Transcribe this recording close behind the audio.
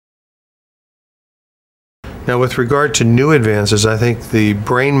Now, with regard to new advances, I think the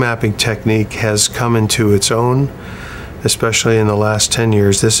brain mapping technique has come into its own, especially in the last 10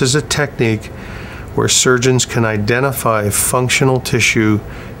 years. This is a technique where surgeons can identify functional tissue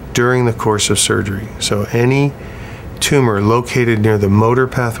during the course of surgery. So any tumor located near the motor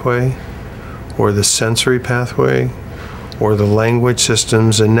pathway or the sensory pathway or the language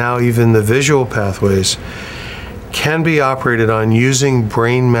systems, and now even the visual pathways, can be operated on using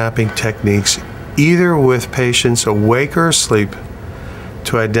brain mapping techniques, either with patients awake or asleep,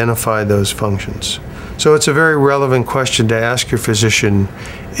 to identify those functions. So it's a very relevant question to ask your physician,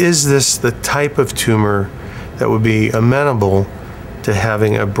 is this the type of tumor that would be amenable to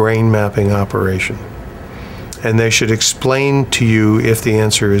having a brain mapping operation? And they should explain to you, if the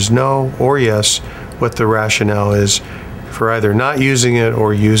answer is no or yes, what the rationale is for either not using it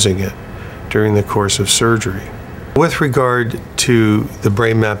or using it during the course of surgery. With regard to the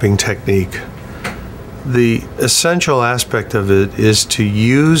brain mapping technique, the essential aspect of it is to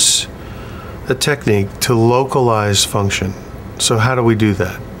use a technique to localize function. So how do we do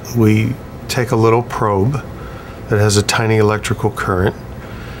that? We take a little probe that has a tiny electrical current,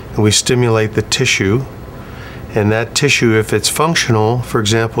 and we stimulate the tissue. And that tissue, if it's functional, for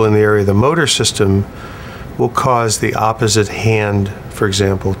example, in the area of the motor system, will cause the opposite hand, for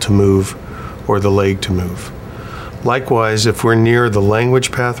example, to move, or the leg to move. Likewise, if we're near the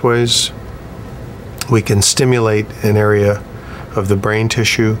language pathways, we can stimulate an area of the brain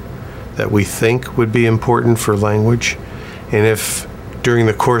tissue that we think would be important for language. And if during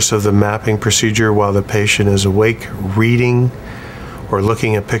the course of the mapping procedure, while the patient is awake, reading or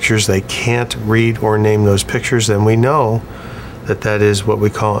looking at pictures, they can't read or name those pictures, then we know that that is what we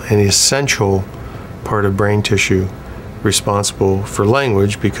call an essential part of brain tissue responsible for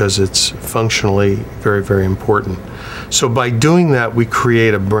language, because it's functionally very, very important. So by doing that, we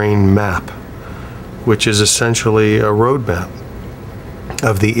create a brain map, which is essentially a roadmap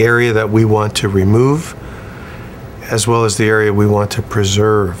of the area that we want to remove, as well as the area we want to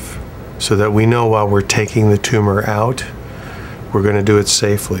preserve, so that we know while we're taking the tumor out, we're going to do it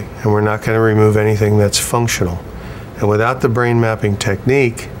safely, and we're not going to remove anything that's functional. And without the brain mapping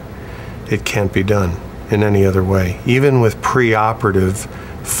technique, it can't be done in any other way, even with preoperative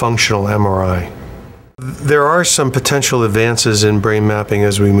functional MRI. There are some potential advances in brain mapping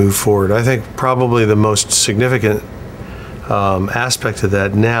as we move forward. I think probably the most significant aspect of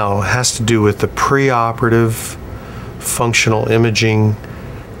that now has to do with the preoperative functional imaging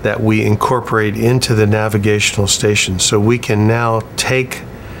that we incorporate into the navigational station. So we can now take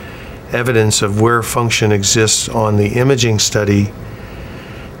evidence of where function exists on the imaging study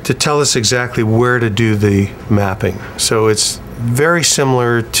to tell us exactly where to do the mapping. So it's very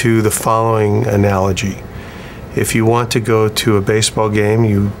similar to the following analogy. If you want to go to a baseball game,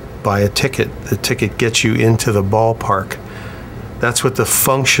 you buy a ticket. The ticket gets you into the ballpark. That's what the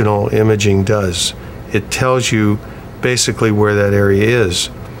functional imaging does. It tells you basically where that area is.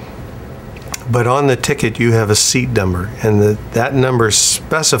 But on the ticket, you have a seat number, and that number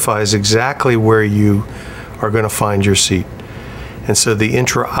specifies exactly where you are going to find your seat. And so the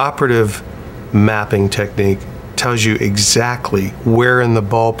intraoperative mapping technique tells you exactly where in the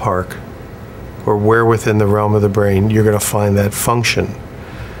ballpark or where within the realm of the brain you're going to find that function.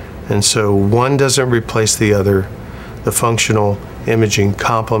 And so one doesn't replace the other. The functional imaging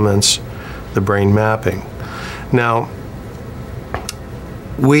complements the brain mapping. Now,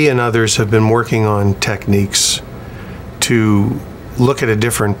 we and others have been working on techniques to look at a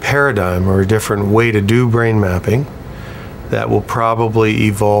different paradigm or a different way to do brain mapping that will probably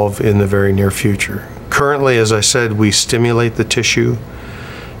evolve in the very near future. Currently, as I said, we stimulate the tissue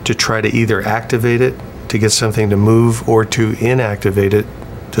to try to either activate it to get something to move, or to inactivate it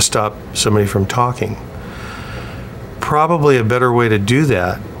to stop somebody from talking. Probably a better way to do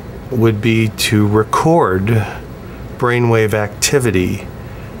that would be to record brainwave activity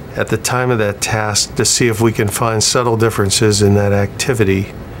at the time of that task to see if we can find subtle differences in that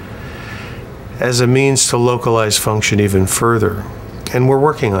activity as a means to localize function even further. And we're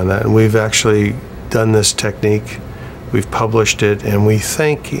working on that, and we've actually done this technique. We've published it, and we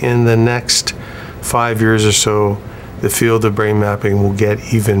think in the next 5 years or so, the field of brain mapping will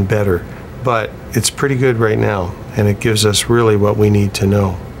get even better. But it's pretty good right now, and it gives us really what we need to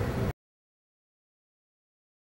know.